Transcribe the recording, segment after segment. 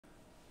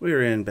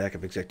We're in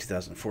Backup Exec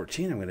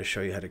 2014. I'm going to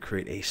show you how to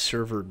create a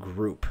server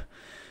group.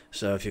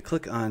 So if you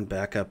click on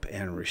Backup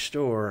and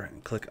Restore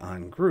and click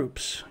on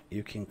Groups,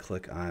 you can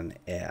click on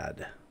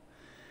Add.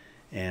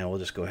 And we'll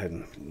just go ahead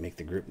and make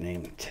the group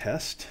name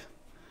Test.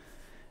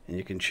 And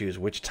you can choose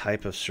which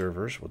type of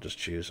servers. We'll just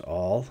choose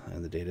All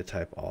and the data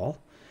type All.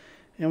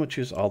 And we'll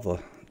choose all the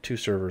 2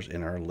 servers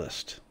in our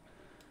list.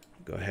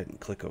 Go ahead and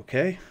click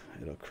OK.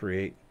 It'll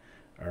create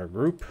our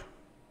group.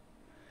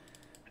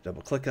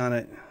 Double click on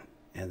it,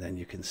 and then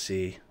you can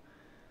see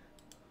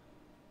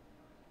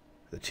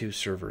the 2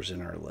 servers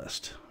in our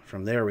list.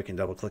 From there, we can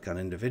double click on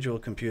individual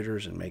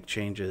computers and make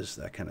changes,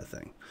 that kind of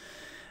thing.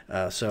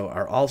 So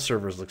our all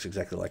servers looks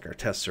exactly like our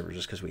test server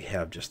just because we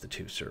have just the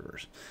 2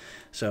 servers.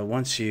 So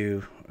once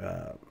you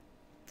go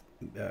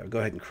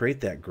ahead and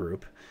create that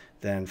group,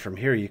 then from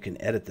here you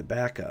can edit the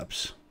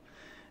backups.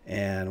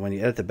 And when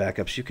you edit the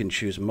backups, you can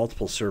choose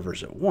multiple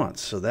servers at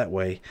once. So that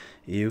way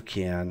you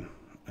can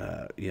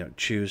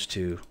choose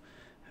to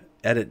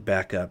edit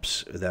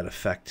backups that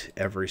affect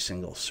every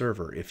single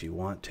server if you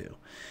want to.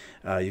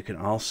 You can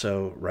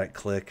also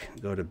right-click,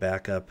 go to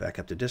Backup,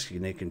 Backup to Disk,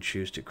 and you can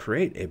choose to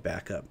create a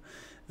backup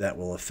that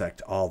will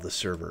affect all the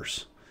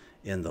servers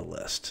in the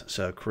list.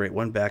 So create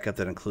one backup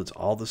that includes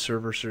all the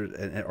servers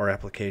or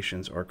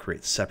applications, or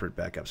create separate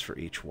backups for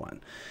each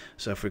one.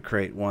 So if we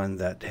create one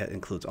that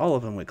includes all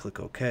of them, we click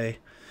OK.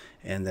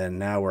 And then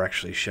now we're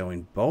actually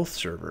showing both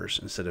servers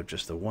instead of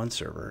just the one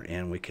server,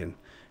 and we can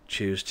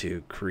choose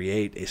to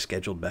create a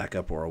scheduled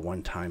backup or a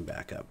one-time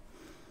backup.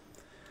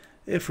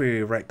 If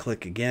we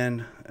right-click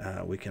again,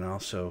 we can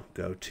also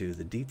go to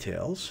the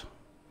details,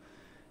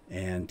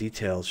 and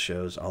details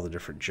shows all the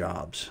different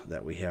jobs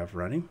that we have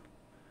running,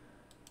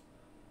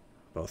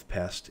 both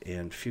past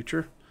and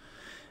future.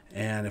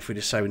 And if we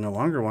decide we no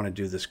longer want to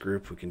do this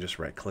group, we can just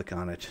right-click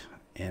on it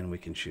and we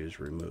can choose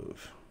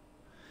Remove.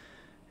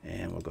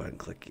 And we'll go ahead and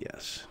click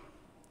Yes.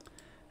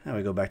 Now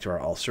we go back to our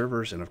all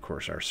servers, and of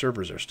course our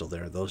servers are still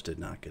there. Those did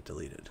not get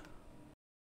deleted.